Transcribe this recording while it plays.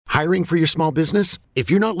Hiring for your small business?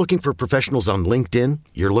 If you're not looking for professionals on LinkedIn,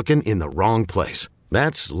 you're looking in the wrong place.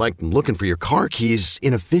 That's like looking for your car keys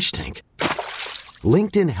in a fish tank.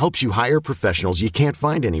 LinkedIn helps you hire professionals you can't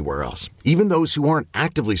find anywhere else, even those who aren't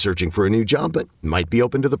actively searching for a new job but might be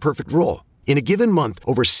open to the perfect role. In a given month,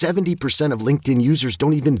 over 70% of LinkedIn users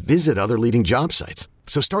don't even visit other leading job sites.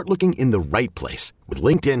 So start looking in the right place. With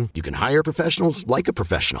LinkedIn, you can hire professionals like a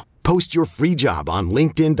professional. Post your free job on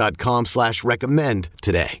linkedin.com/recommend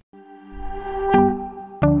today.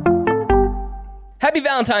 Happy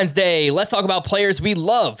Valentine's Day. Let's talk about players we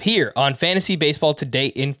love here on Fantasy Baseball Today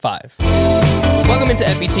in 5. Welcome into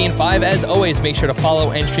FBT in 5. As always, make sure to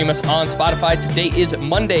follow and stream us on Spotify. Today is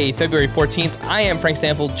Monday, February 14th. I am Frank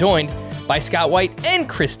Stanfield, joined by Scott White and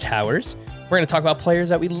Chris Towers. We're going to talk about players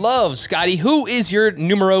that we love. Scotty, who is your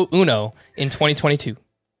numero uno in 2022?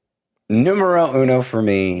 Numero uno for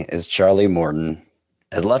me is Charlie Morton.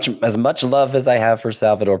 As much love as I have for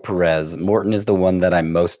Salvador Perez, Morton is the one that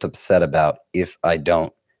I'm most upset about if I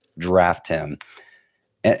don't draft him.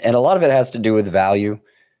 And a lot of it has to do with value.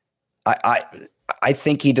 I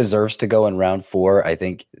think he deserves to go in round 4. I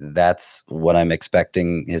think that's what I'm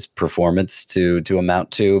expecting his performance to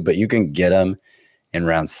amount to. But you can get him in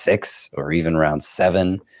round 6 or even round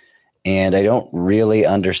 7. And I don't really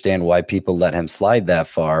understand why people let him slide that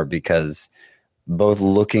far, because both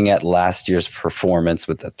looking at last year's performance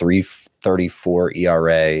with the 3.34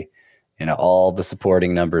 ERA, all the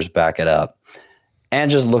supporting numbers back it up, and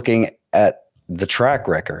just looking at the track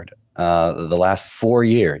record. The last 4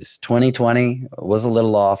 years, 2020 was a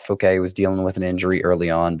little off. Okay, he was dealing with an injury early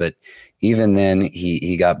on, but even then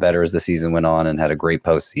he got better as the season went on and had a great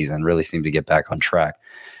postseason, really seemed to get back on track.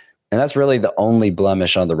 And that's really the only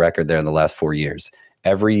blemish on the record there in the last 4 years.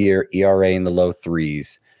 Every year, ERA in the low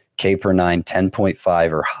 3s, K per 9,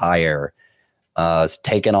 10.5 or higher. Has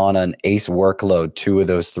taken on an ace workload 2 of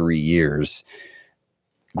those 3 years.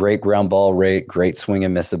 Great ground ball rate, great swing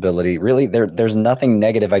and miss ability. Really, there's nothing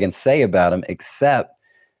negative I can say about him except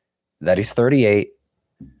that he's 38.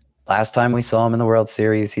 Last time we saw him in the World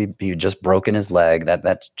Series, he just broken his leg.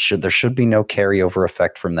 There should be no carryover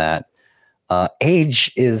effect from that.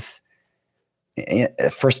 Age is,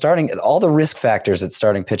 for starting, all the risk factors at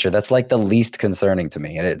starting pitcher, that's like the least concerning to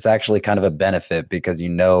me. And it's actually kind of a benefit because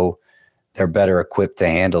they're better equipped to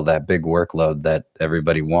handle that big workload that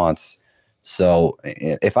everybody wants. So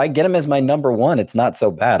if I get him as my number 1, it's not so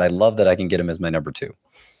bad. I love that I can get him as my number 2.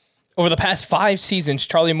 Over the past 5 seasons,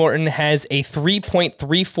 Charlie Morton has a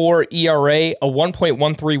 3.34 ERA, a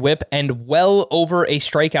 1.13 whip, and well over a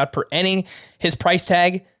strikeout per inning. His price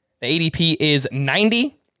tag, the ADP, is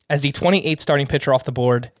 90 as the 28th starting pitcher off the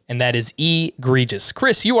board, and that is egregious.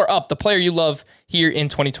 Chris, you are up, the player you love here in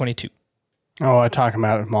 2022. Oh, I talk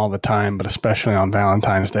about him all the time, but especially on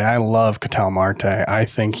Valentine's Day. I love Ketel Marte. I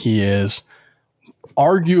think he is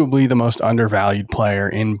arguably the most undervalued player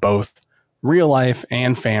in both real life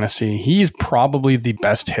and fantasy. He's probably the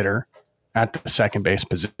best hitter at the second base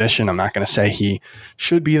position. I'm not going to say he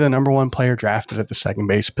should be the number 1 player drafted at the second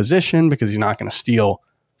base position because he's not going to steal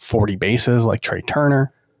 40 bases like Trey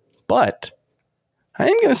Turner, but I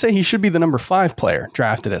am going to say he should be the number 5 player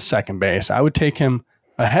drafted at second base. I would take him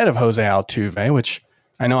ahead of Jose Altuve, which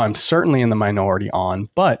I know I'm certainly in the minority on,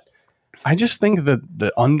 but I just think that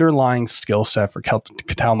the underlying skill set for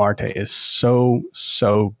Ketel Marte is so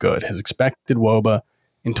good. His expected WOBA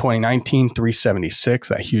in 2019, 376,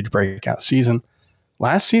 that huge breakout season.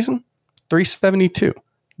 Last season, 372.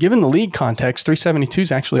 Given the league context, 372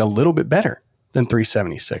 is actually a little bit better than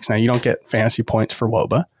 376. Now, you don't get fantasy points for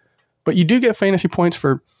WOBA, but you do get fantasy points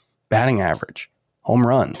for batting average, home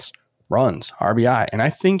runs, RBI. And I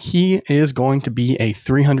think he is going to be a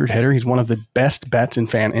 300 hitter. He's one of the best bets in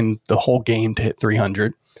the whole game to hit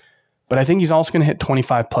 300. But I think he's also going to hit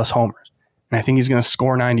 25 plus homers. And I think he's going to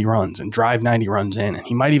score 90 runs and drive 90 runs in. And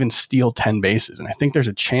he might even steal 10 bases. And I think there's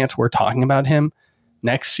a chance we're talking about him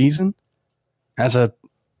next season as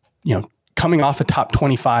coming off a top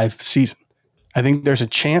 25 season. I think there's a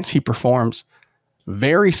chance he performs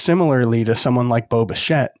very similarly to someone like Bo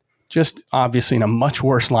Bichette, just obviously in a much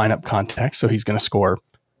worse lineup context. So he's going to score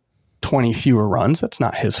 20 fewer runs. That's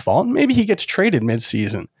not his fault. Maybe he gets traded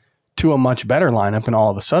midseason to a much better lineup, and all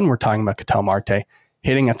of a sudden we're talking about Ketel Marte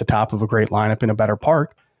hitting at the top of a great lineup in a better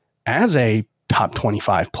park as a top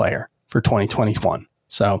 25 player for 2021.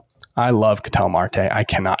 So I love Ketel Marte. I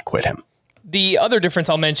cannot quit him. The other difference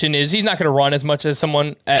I'll mention is he's not going to run as much as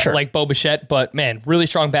someone like Bo Bichette, but man, really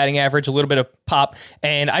strong batting average, a little bit of pop.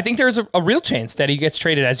 And I think there's a real chance that he gets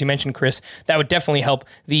traded, as you mentioned, Chris. That would definitely help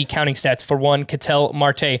the counting stats for one, Ketel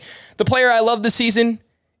Marte. The player I love this season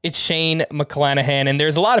It's Shane McClanahan, and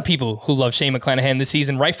there's a lot of people who love Shane McClanahan this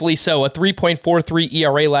season, rightfully so. A 3.43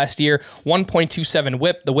 ERA last year, 1.27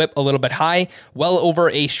 whip, the whip a little bit high, well over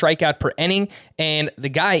a strikeout per inning, and the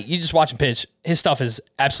guy, you just watch him pitch, his stuff is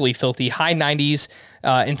absolutely filthy. High 90s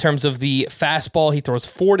in terms of the fastball. He throws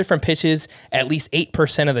 4 different pitches at least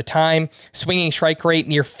 8% of the time. Swinging strike rate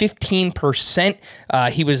near 15%.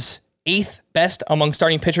 He was 8th best among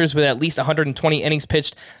starting pitchers with at least 120 innings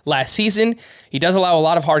pitched last season. He does allow a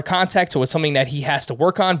lot of hard contact, so it's something that he has to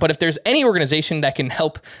work on. But if there's any organization that can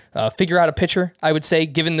help figure out a pitcher, I would say,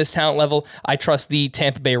 given this talent level, I trust the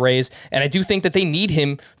Tampa Bay Rays. And I do think that they need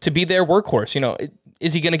him to be their workhorse. You know,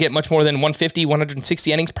 is he going to get much more than 150,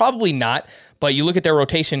 160 innings? Probably not. But you look at their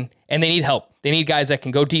rotation, and they need help. They need guys that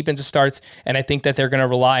can go deep into starts, and I think that they're going to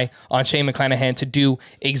rely on Shane McClanahan to do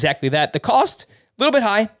exactly that. The cost, a little bit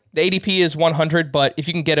high. The ADP is 100, but if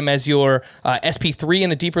you can get him as your SP3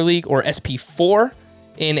 in a deeper league or SP4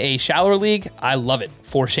 in a shallower league, I love it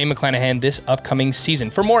for Shane McClanahan this upcoming season.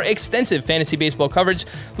 For more extensive fantasy baseball coverage,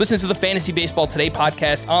 listen to the Fantasy Baseball Today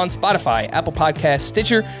podcast on Spotify, Apple Podcasts,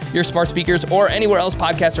 Stitcher, your smart speakers, or anywhere else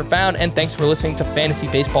podcasts are found. And thanks for listening to Fantasy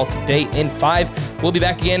Baseball Today in 5. We'll be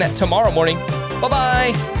back again tomorrow morning.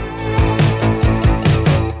 Bye-bye.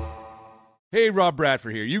 Hey, Rob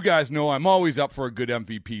Bradford here. You guys know I'm always up for a good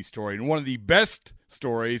MVP story, and one of the best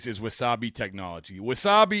stories is Wasabi Technology.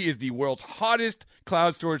 Wasabi is the world's hottest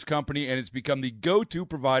cloud storage company, and it's become the go-to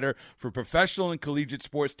provider for professional and collegiate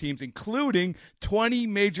sports teams, including 20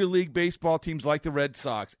 Major League Baseball teams like the Red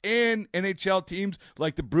Sox and NHL teams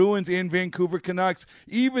like the Bruins and Vancouver Canucks.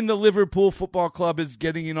 Even the Liverpool Football Club is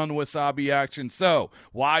getting in on the Wasabi action. So,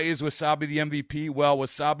 why is Wasabi the MVP? Well,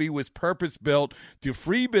 Wasabi was purpose-built to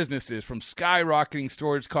free businesses from skyrocketing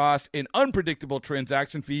storage costs and unpredictable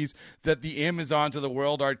transaction fees that the Amazons of the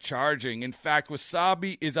world are charging. In fact,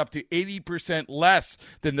 Wasabi is up to 80% less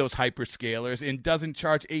than those hyperscalers and doesn't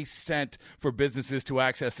charge a cent for businesses to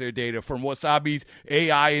access their data. From Wasabi's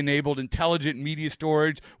AI-enabled intelligent media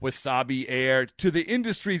storage, Wasabi Air, to the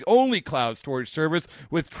industry's only cloud storage service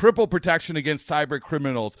with triple protection against cyber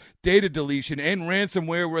criminals, data deletion, and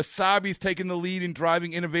ransomware, Wasabi's taken the lead in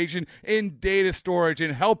driving innovation in data storage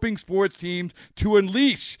and helping sports teams to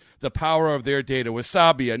unleash the power of their data.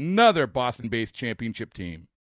 Wasabi, another Boston-based championship team.